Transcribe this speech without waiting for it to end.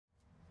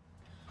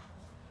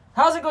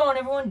How's it going,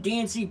 everyone?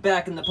 D&C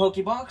back in the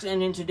PokeBox,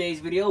 and in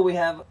today's video we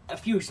have a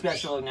few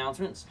special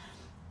announcements.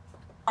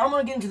 I'm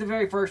going to get into the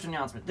very first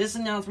announcement. This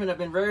announcement I've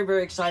been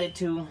very excited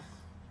to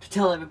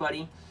tell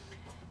everybody,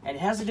 and it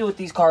has to do with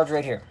these cards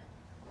right here.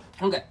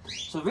 Okay,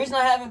 so the reason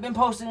I haven't been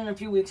posting in a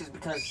few weeks is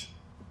because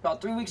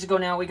about 3 weeks ago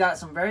now we got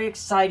some very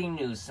exciting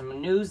news.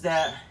 Some news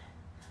that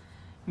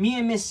me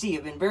and Miss C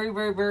have been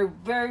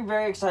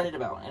very excited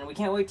about, and we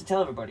can't wait to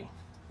tell everybody.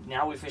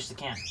 Now we officially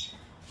can.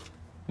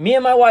 Me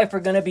and my wife are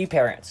going to be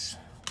parents.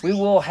 We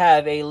will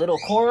have a little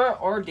Cora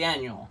or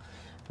Daniel.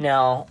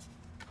 Now,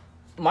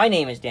 my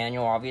name is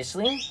Daniel,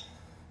 obviously.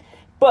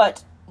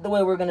 But the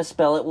way we're going to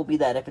spell it will be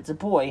that if it's a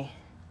boy,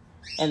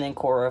 and then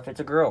Cora if it's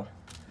a girl.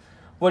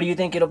 What do you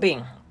think it'll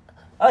be?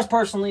 Us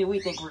personally,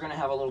 we think we're going to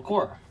have a little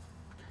Cora.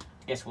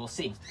 Guess we'll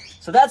see.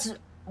 So that's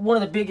one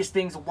of the biggest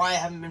things of why I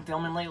haven't been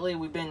filming lately.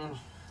 We've been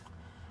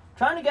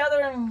trying to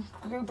gather and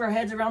group our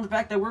heads around the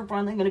fact that we're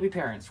finally going to be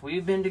parents.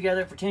 We've been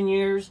together for 10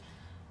 years.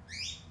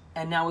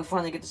 And now we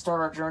finally get to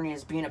start our journey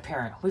as being a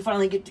parent. We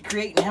finally get to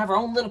create and have our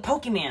own little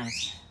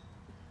Pokemans.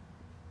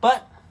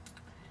 But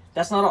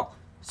that's not all.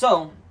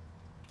 So,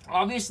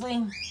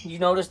 obviously, you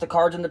notice the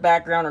cards in the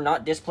background are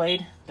not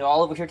displayed. They're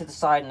all over here to the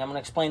side, and I'm going to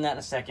explain that in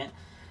a second.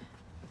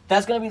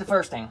 That's going to be the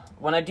first thing.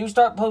 When I do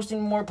start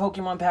posting more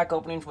Pokemon pack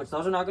openings, which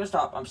those are not going to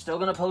stop, I'm still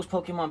going to post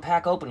Pokemon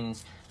pack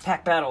openings,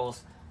 pack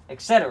battles,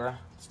 etc.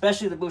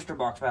 Especially the booster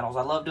box battles.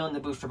 I love doing the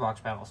booster box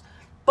battles.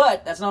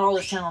 But that's not all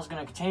this channel is going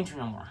to contain to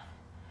no more.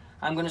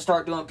 I'm going to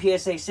start doing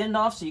PSA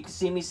send-off so you can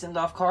see me send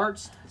off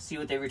cards, see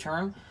what they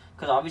return.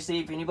 Because obviously,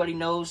 if anybody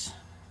knows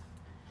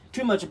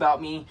too much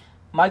about me,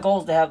 my goal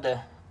is to have the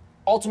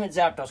ultimate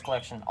Zapdos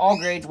collection. All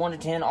grades, 1 to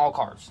 10, all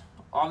cards.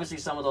 Obviously,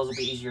 some of those will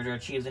be easier to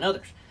achieve than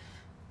others.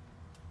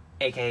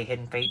 AKA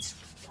Hidden Fates.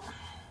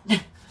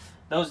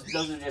 those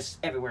are just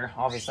everywhere.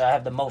 Obviously, I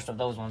have the most of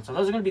those ones. So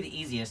those are going to be the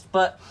easiest.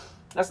 But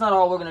that's not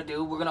all we're going to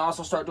do. We're going to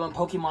also start doing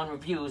Pokemon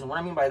reviews. And what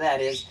I mean by that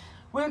is,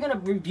 we're going to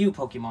review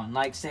Pokemon.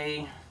 Like,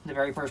 say, the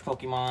very first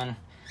Pokemon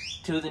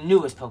to the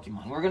newest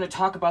Pokemon. We're going to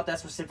talk about that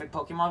specific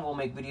Pokemon. We'll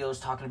make videos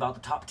talking about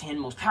the top 10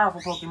 most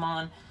powerful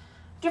Pokemon.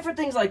 Different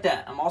things like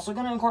that. I'm also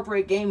going to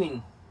incorporate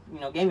gaming,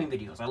 gaming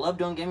videos. I love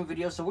doing gaming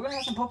videos, so we're going to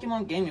have some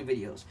Pokemon gaming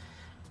videos.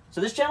 So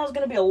this channel is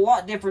going to be a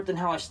lot different than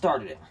how I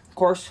started it. Of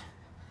course,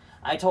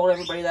 I told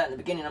everybody that in the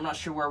beginning. I'm not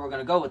sure where we're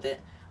going to go with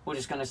it. We're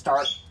just going to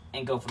start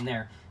and go from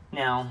there.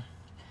 Now,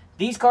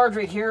 these cards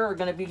right here are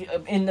going to be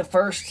in the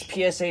first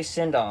PSA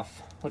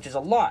send-off, which is a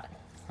lot.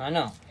 I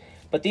know.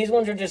 But these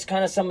ones are just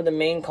kind of some of the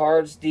main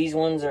cards. These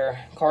ones are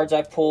cards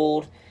I've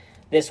pulled.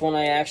 This one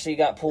I actually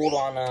got pulled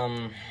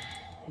on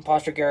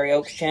Imposter Gary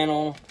Oak's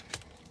channel.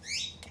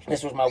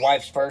 This was my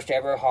wife's first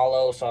ever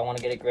holo, so I want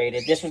to get it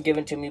graded. This was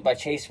given to me by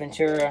Chase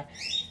Ventura.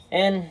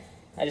 And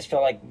I just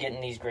feel like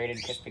getting these graded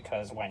just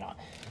because, why not?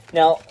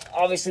 Now,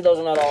 obviously those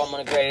are not all I'm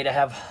going to grade. I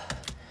have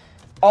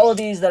all of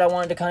these that I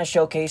wanted to kind of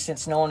showcase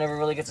since no one ever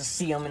really gets to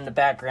see them in the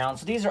background.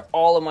 So these are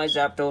all of my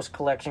Zapdos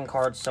collection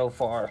cards so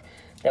far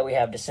that we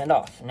have to send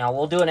off. Now,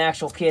 we'll do an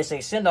actual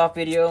PSA send-off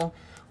video,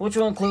 which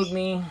will include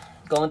me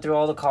going through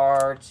all the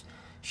cards,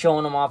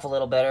 showing them off a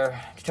little better,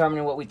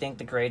 determining what we think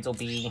the grades will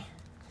be,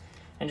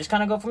 and just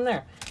kind of go from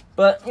there.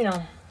 But,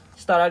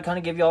 just thought I'd kind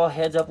of give you all a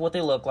heads up what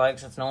they look like,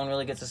 since no one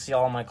really gets to see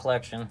all of my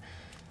collection.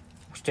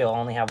 Still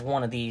only have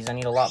one of these. I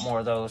need a lot more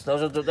of those.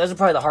 Those are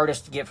probably the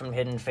hardest to get from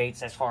Hidden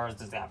Fates as far as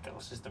the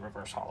Zapdos, is the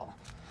reverse holo.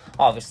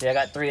 Obviously, I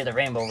got 3 of the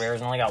Rainbow Rares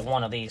and only got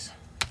 1 of these.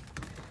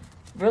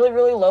 Really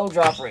low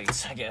drop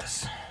rates, I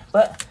guess.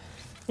 But,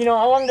 I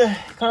wanted to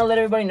kind of let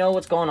everybody know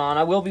what's going on.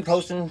 I will be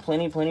posting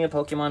plenty of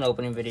Pokemon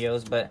opening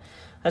videos, but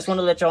I just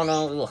wanted to let y'all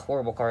know. Ugh,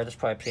 horrible card. That's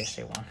probably a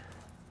PSA one.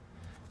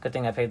 Good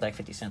thing I paid like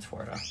 50 cents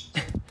for it,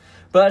 huh?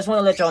 But I just want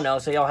to let y'all know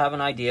so y'all have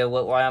an idea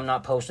why I'm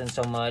not posting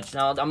so much.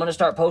 Now, I'm going to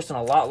start posting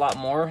a lot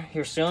more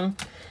here soon.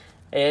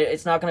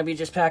 It's not going to be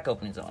just pack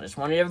openings, though. I just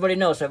wanted everybody to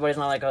know so everybody's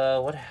not like,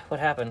 what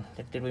happened?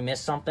 Did we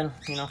miss something?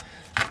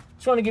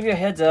 Just want to give you a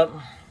heads up.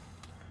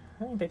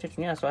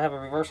 Yeah, so I have a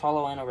reverse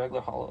holo and a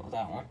regular holo of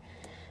that one.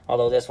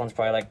 Although this one's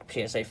probably like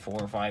PSA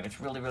 4 or 5.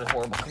 It's really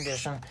horrible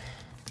condition.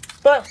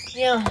 But,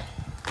 yeah.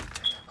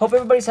 Hope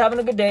everybody's having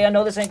a good day. I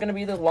know this ain't going to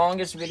be the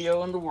longest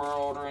video in the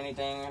world or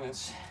anything. And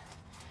it's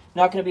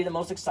not going to be the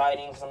most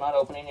exciting because I'm not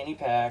opening any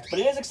packs. But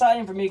it is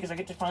exciting for me because I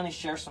get to finally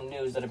share some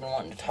news that I've been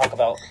wanting to talk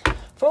about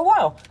for a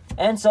while.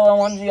 And so I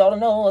wanted y'all to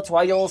know. That's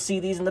why y'all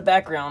see these in the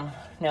background.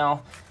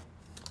 Now,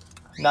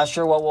 not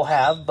sure what we'll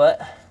have,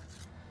 but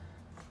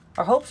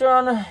our hopes are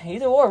on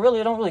either or, really.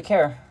 I don't really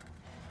care.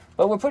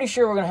 But we're pretty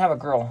sure we're going to have a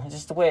girl. It's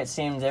just the way it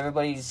seems.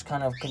 Everybody's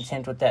kind of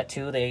content with that,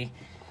 too. They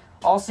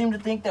all seem to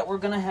think that we're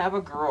going to have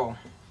a girl.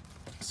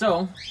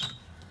 So,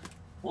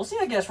 we'll see,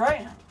 I guess,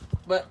 right?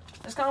 But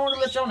just kind of want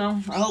to let y'all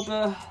know.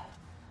 I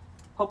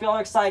hope y'all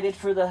are excited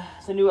for the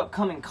new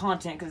upcoming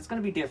content, because it's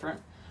going to be different.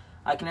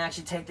 I can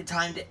actually take the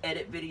time to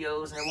edit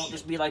videos, and it won't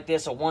just be like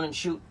this, a one and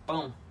shoot,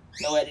 boom.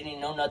 No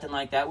editing, no nothing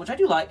like that, which I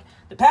do like.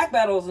 The pack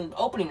battles and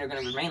opening are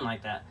going to remain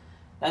like that.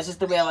 That's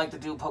just the way I like to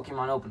do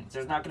Pokemon openings.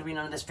 There's not going to be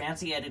none of this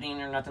fancy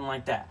editing or nothing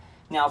like that.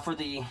 Now, for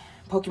the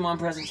Pokemon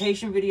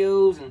presentation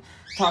videos and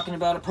talking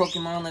about a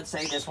Pokemon. Let's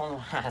say this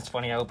one, that's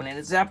funny, I opened it,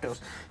 it's Zapdos.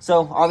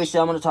 So, obviously,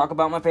 I'm going to talk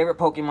about my favorite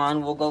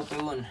Pokemon. We'll go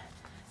through and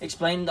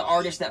explain the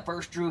artist that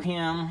first drew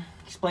him,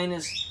 explain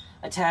his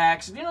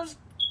attacks, you know, just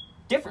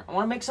different. I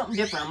want to make something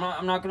different.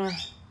 I'm not going to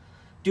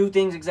do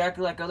things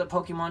exactly like other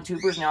Pokemon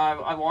tubers.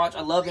 Now,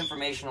 I love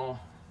informational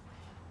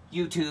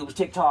YouTubes,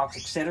 TikToks,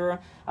 etc.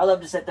 I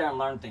love to sit there and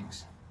learn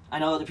things. I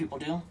know other people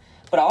do,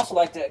 but I also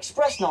like to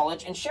express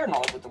knowledge and share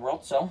knowledge with the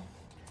world, so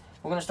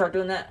we're going to start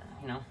doing that,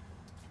 you know.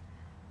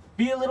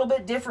 Be a little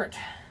bit different.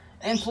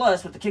 And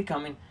plus, with the kid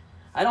coming,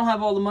 I don't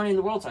have all the money in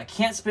the world, so I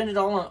can't spend it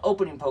all on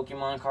opening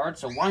Pokemon cards,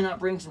 so why not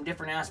bring some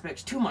different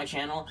aspects to my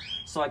channel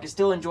so I can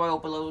still enjoy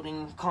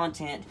uploading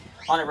content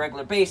on a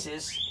regular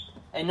basis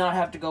and not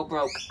have to go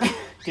broke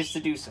just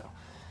to do so.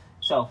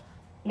 So,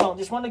 you know,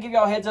 just wanted to give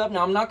y'all a heads up.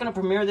 Now, I'm not going to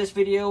premiere this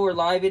video or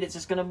live it. It's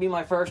just going to be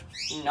my first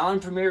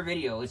non-premiere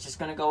video. It's just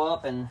going to go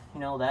up, and, you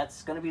know,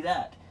 that's going to be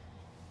that.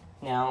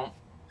 Now,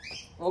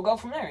 we'll go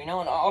from there, you know.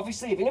 And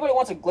obviously, if anybody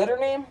wants a glitter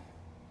name,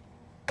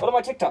 go to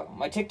my TikTok.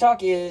 My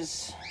TikTok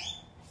is...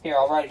 Here,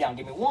 I'll write it down.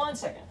 Give me 1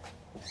 second.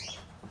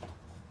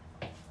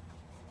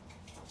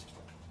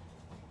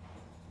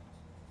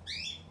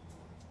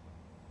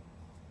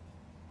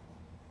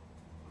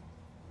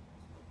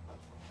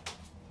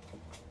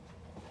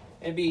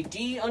 It'd be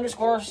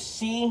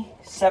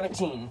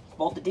D_C17.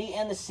 Both the D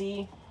and the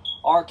C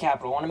are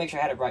capital. I want to make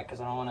sure I had it right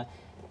because I don't want to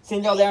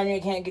send y'all down and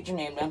you can't get your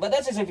name done. But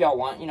that's just if y'all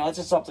want. You know, it's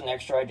just something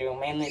extra I do.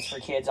 Mainly it's for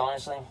kids,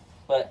 honestly.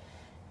 But,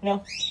 you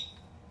know,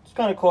 it's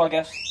kind of cool, I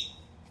guess.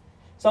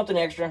 Something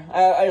extra.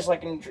 I just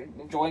like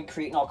enjoy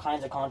creating all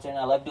kinds of content.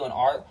 I love doing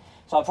art.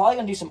 So I'm probably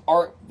going to do some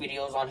art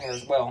videos on here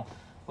as well.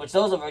 Which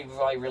those are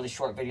probably really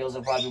short videos.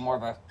 They'll probably be more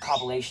of a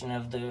compilation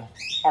of the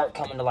art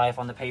coming to life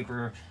on the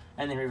paper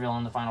and then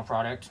revealing the final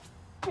product.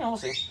 You know, we'll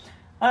see.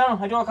 I don't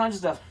know. I do all kinds of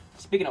stuff.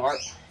 Speaking of art,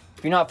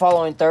 if you're not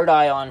following Third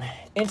Eye on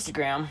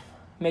Instagram,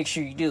 make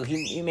sure you do.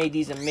 He made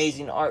these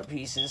amazing art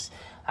pieces.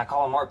 I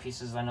call them art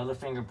pieces. I know they're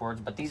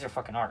fingerboards, but these are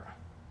fucking art.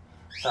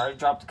 Sorry to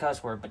drop the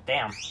cuss word, but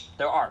damn,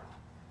 they're art.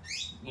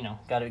 You know,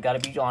 gotta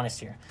be honest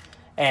here.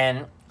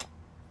 And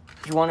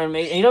if you want to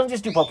make, and he doesn't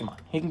just do Pokemon.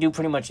 He can do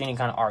pretty much any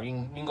kind of art.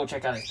 You can go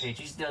check out his page.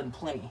 He's done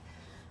plenty.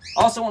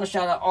 Also want to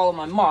shout out all of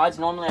my mods.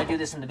 Normally I do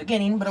this in the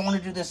beginning, but I want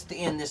to do this at the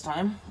end this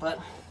time. But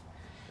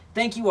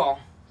thank you all.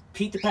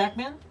 Pete the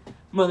Pac-Man,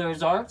 Mother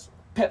Azards,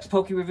 Pep's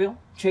Poke Reveal,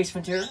 Chase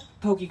Ventura,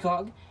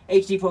 PokeCog,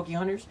 HD Poke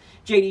Hunters,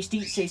 JD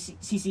Steet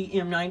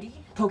CCM90,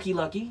 Poke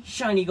Lucky,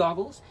 Shiny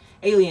Goggles,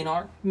 Alien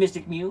Art,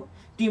 Mystic Mew,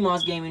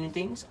 Demon's Gaming and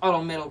Things,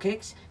 Auto Metal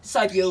Cakes,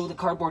 Scipio the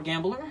Cardboard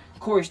Gambler,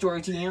 Corey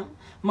Story TM,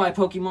 My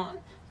Pokemon,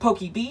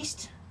 Poke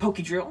Beast, Poke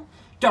Drill,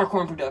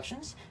 Darkhorn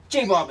Productions,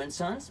 J Bob and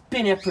Sons,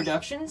 Ben F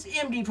Productions,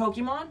 MD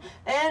Pokemon,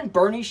 and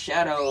Bernie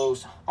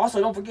Shadows.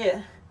 Also, don't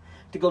forget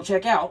to go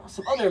check out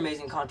some other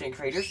amazing content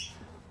creators.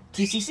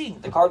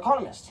 TCC, the Card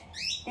Economist.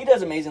 He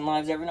does amazing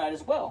lives every night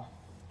as well.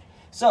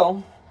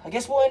 So, I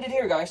guess we'll end it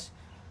here, guys.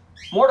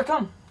 More to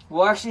come.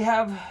 We'll actually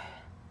have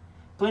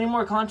plenty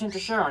more content to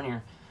share on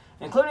here,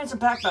 including some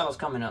pack battles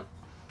coming up.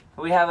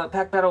 We have a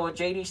pack battle with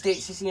JD State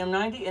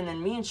CCM90, and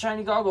then me and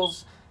Shiny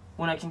Goggles,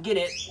 when I can get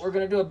it, we're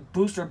going to do a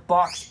booster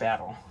box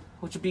battle,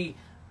 which would be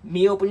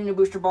me opening a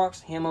booster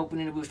box, him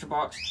opening a booster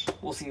box.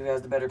 We'll see who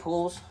has the better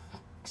pulls,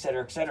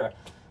 etc., etc.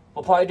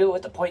 We'll probably do it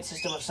with a point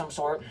system of some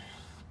sort.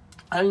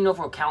 I don't even know if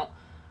we'll count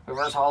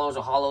reverse hollows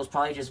or hollows,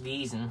 probably just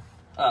V's and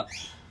up.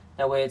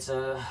 That way it's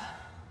a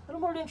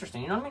little more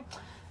interesting, you know what I mean?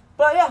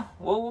 But yeah,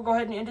 we'll go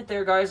ahead and end it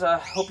there, guys. I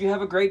hope you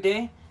have a great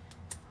day.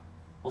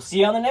 We'll see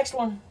you on the next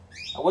one.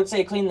 I would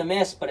say clean the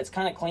mess, but it's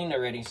kind of cleaned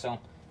already, so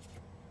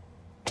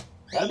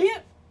that'll be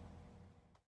it.